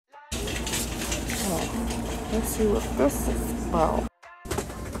Let's see what this is about.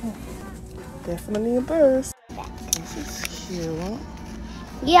 Definitely a bus. This is cute.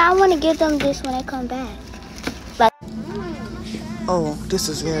 Yeah, I want to give them this when I come back. Like, oh, this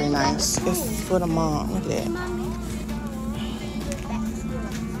is very nice. It's for the mom. Look at that.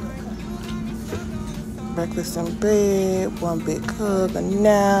 Breakfast in bed, one big hug, a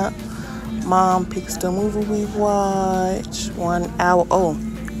nap. Mom picks the movie we watch. 1 hour. Oh,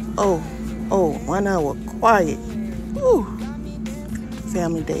 1 hour quiet. Woo.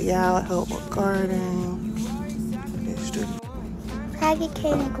 Family day out, help with garden. can I get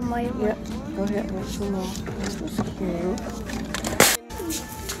Kaden and Kamoya? Yep. Go ahead, make some more. This is cute.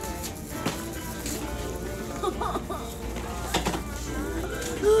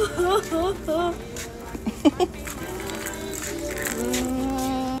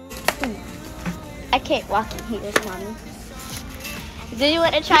 I can't walk in heels, Mommy. Do you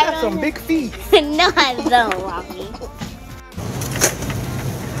want to try You got some big feet. No, I don't, Mommy.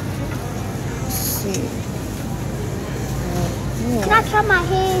 Let's see. Can I try my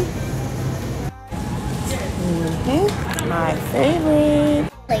hand? My favorite.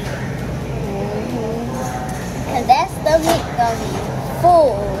 Because that stomach gonna be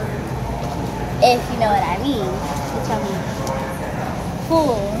full, if you know what I mean. Which I mean,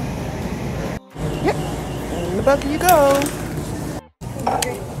 full. Yep. In the bucket you go.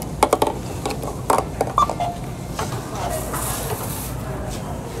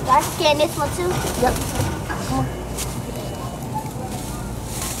 Do I scan this one too? Yep. Come on.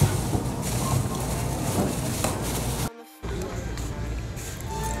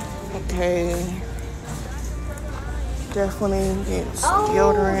 Okay. Definitely get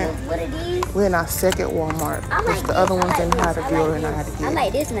deodorant. What are these? We're in our second Walmart. Because the other ones didn't have the deodorant I had to I get.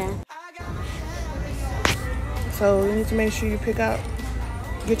 like this now. So you need to make sure you pick out,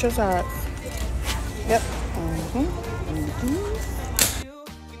 get your size. Yep.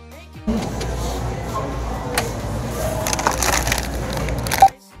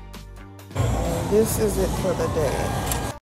 This is it for the day.